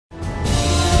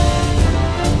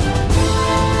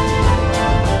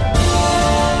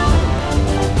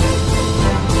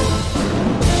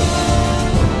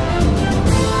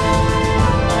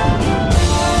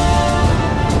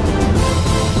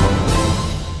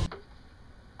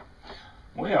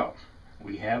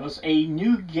have us a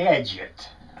new gadget.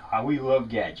 We love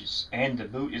gadgets, and to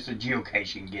boot is a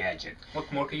geocaching gadget.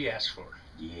 What more could you ask for?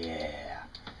 Yeah.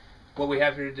 What we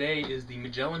have here today is the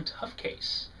Magellan Tough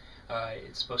Case.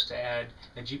 It's supposed to add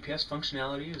a GPS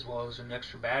functionality as well as an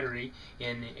extra battery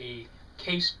in a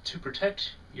case to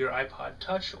protect your iPod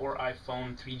Touch or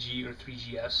iPhone 3G or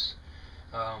 3GS.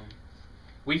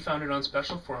 We found it on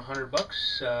special for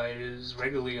 $100. It is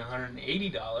regularly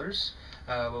 $180,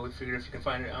 but we figured if you can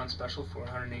find it on special for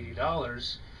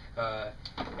 $180,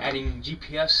 adding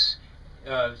GPS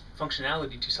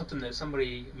functionality to something that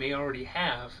somebody may already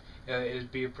have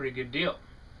would be a pretty good deal.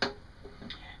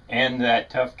 And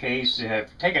that Tough Case,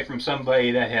 take it from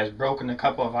somebody that has broken a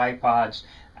couple of iPods.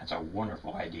 That's a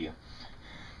wonderful idea.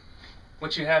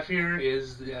 What you have here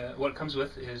is, what it comes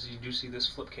with is you do see this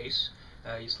flip case.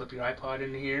 You slip your iPod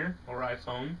into here, or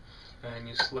iPhone, and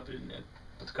you slip it in,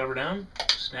 put the cover down,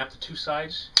 snap the two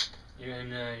sides,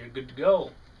 and you're good to go.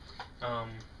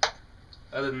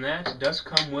 Other than that, it does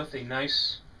come with a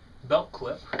nice belt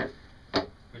clip,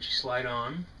 which you slide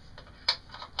on.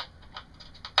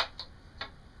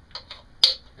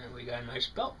 And we got a nice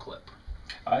belt clip.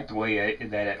 I like the way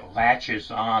that it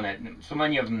latches on it. So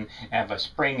many of them have a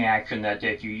spring action that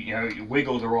if you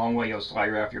wiggle the wrong way, you'll slide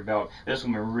right off your belt. This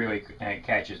one really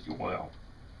catches you well.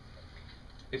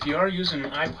 If you are using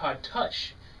an iPod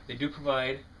Touch, they do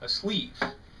provide a sleeve.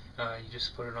 You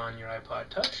just put it on your iPod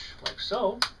Touch, like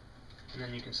so, and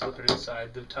then you can slip it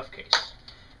inside the Tough Case.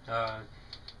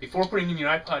 Before putting in your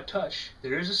iPod Touch,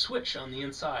 there is a switch on the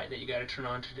inside that you got to turn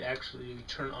on to actually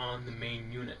turn on the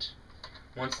main unit.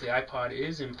 Once the iPod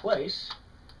is in place,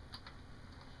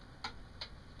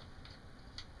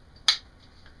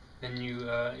 then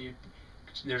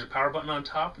there's a power button on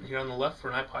top and here on the left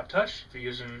for an iPod Touch. If you're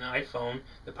using an iPhone,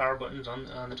 the power button is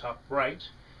on the top right.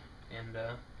 And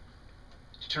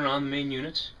to turn on the main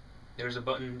unit, there's a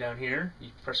button down here.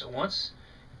 You press it once,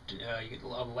 you get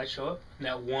all the lights show up. And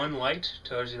that one light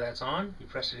tells you that's on. You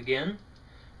press it again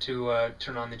to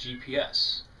turn on the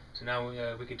GPS. So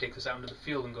now we can take this out into the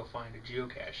field and go find a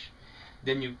geocache.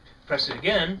 Then you press it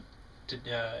again to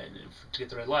get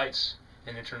the red lights,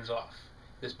 and it turns off.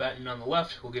 This button on the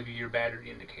left will give you your battery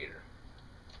indicator.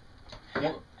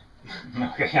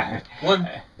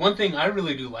 One thing I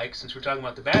really do like, since we're talking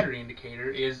about the battery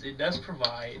indicator, is they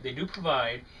do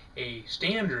provide a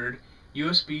standard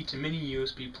USB to mini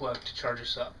USB plug to charge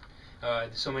us up.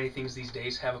 So many things these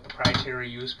days have a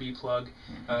proprietary USB plug.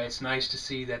 It's nice to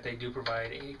see that they do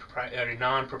provide a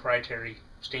non-proprietary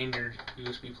standard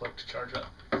USB plug to charge up.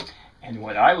 And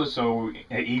what I was so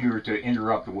eager to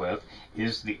interrupt with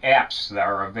is the apps that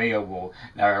are available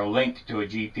that are linked to a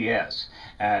GPS.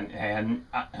 And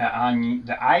on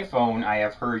the iPhone, I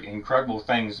have heard incredible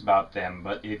things about them.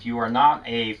 But if you are not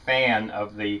a fan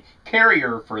of the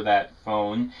carrier for that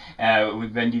phone,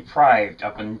 we've been deprived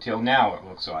up until now, it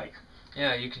looks like.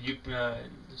 Yeah,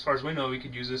 as far as we know, we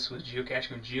could use this with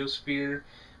geocaching with Geosphere,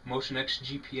 MotionX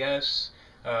GPS,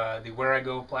 the Where I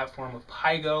Go platform with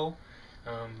Pygo.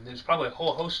 There's probably a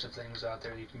whole host of things out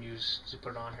there you can use to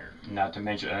put on here. Not to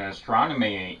mention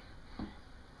astronomy.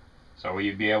 So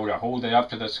you'd be able to hold it up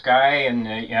to the sky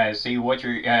and see what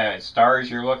your stars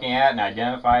you're looking at and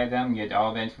identify them, get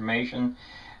all the information.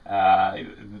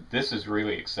 This is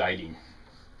really exciting.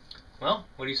 Well,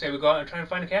 what do you say we go out and try and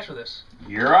find a cache with this?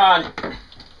 You're on!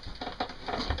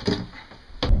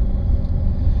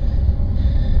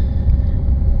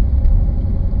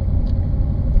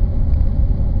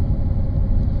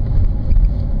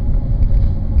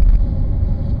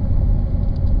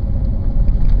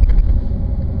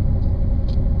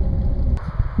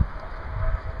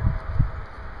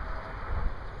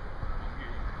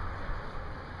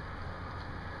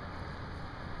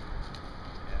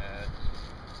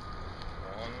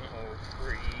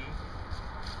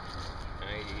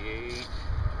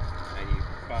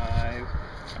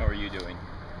 How are you doing?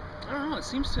 I don't know. It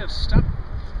seems to have stopped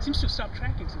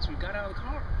tracking since we got out of the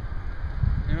car.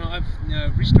 You know, I've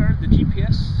restarted the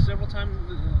GPS several times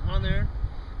on there,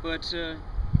 but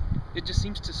it just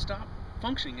seems to stop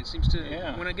functioning. It seems to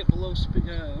when I get below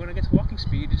when I get to walking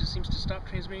speed, it just seems to stop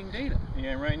transmitting data.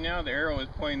 Yeah, right now the arrow is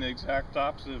pointing the exact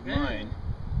opposite of mine.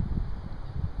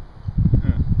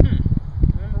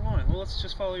 Number one. Well, let's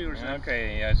just follow yours.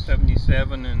 Okay, yeah,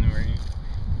 77 and we're.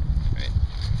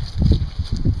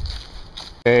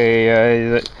 Okay,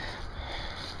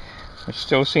 we're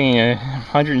still seeing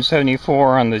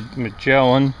 174 on the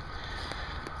Magellan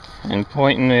and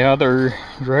pointing the other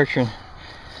direction.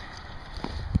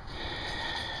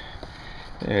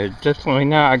 There's definitely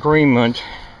not agreement.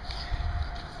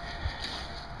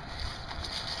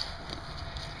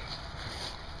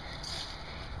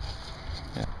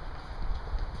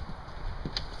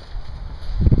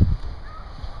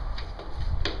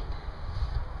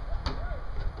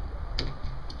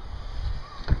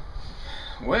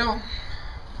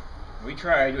 We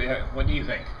tried. What do you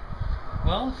think?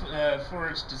 Well, for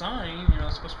its design,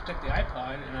 it's supposed to protect the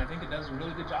iPod, and I think it does a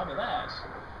really good job of that.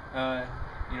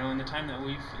 In the time that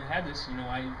we've had this,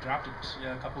 I dropped it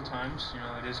a couple times.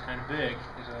 It is kind of big.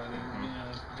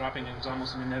 Dropping it was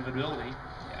almost an inevitability.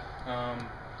 Yeah.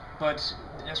 But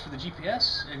as for the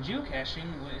GPS and geocaching,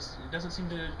 it doesn't seem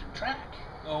to track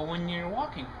when you're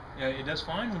walking. It does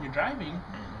fine when you're driving,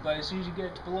 but as soon as you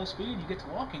get below speed, you get to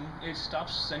walking, it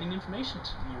stops sending information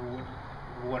to you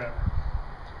or whatever.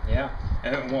 Yeah,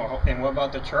 and what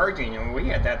about the charging? We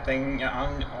had that thing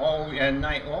on all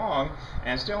night long,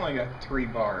 and still only got 3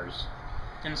 bars.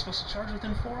 And it's supposed to charge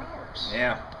within 4 hours.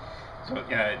 Yeah, so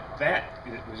that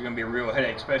was going to be a real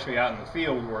headache, especially out in the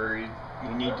field where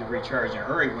you need to recharge in a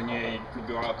hurry when you could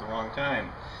go out the wrong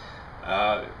time.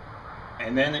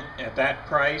 And then at that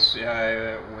price,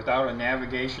 without a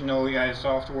navigational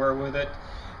software with it,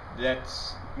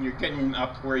 you're getting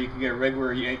up where you can get a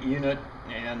regular unit.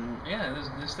 And yeah,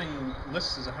 this thing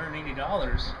lists as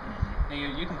 $180.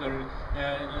 And you can go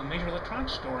to a major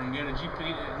electronics store and get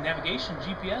a navigation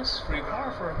GPS for your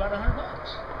car for about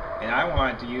 $100. And I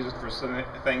wanted to use it for some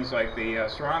things like the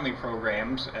astronomy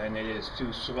programs, and it is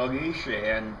too sluggish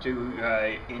and too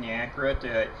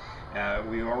inaccurate.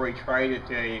 We already tried it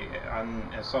on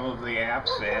some of the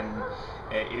apps, and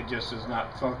it just does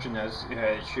not function as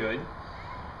it should.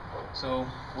 So,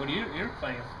 what are your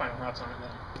final thoughts on it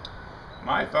then?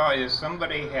 My thought is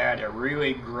somebody had a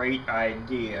really great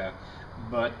idea,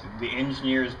 but the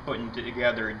engineers putting it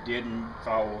together didn't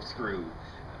follow through.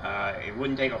 It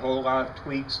wouldn't take a whole lot of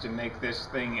tweaks to make this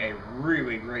thing a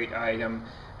really great item,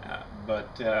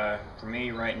 but for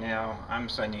me right now, I'm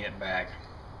sending it back.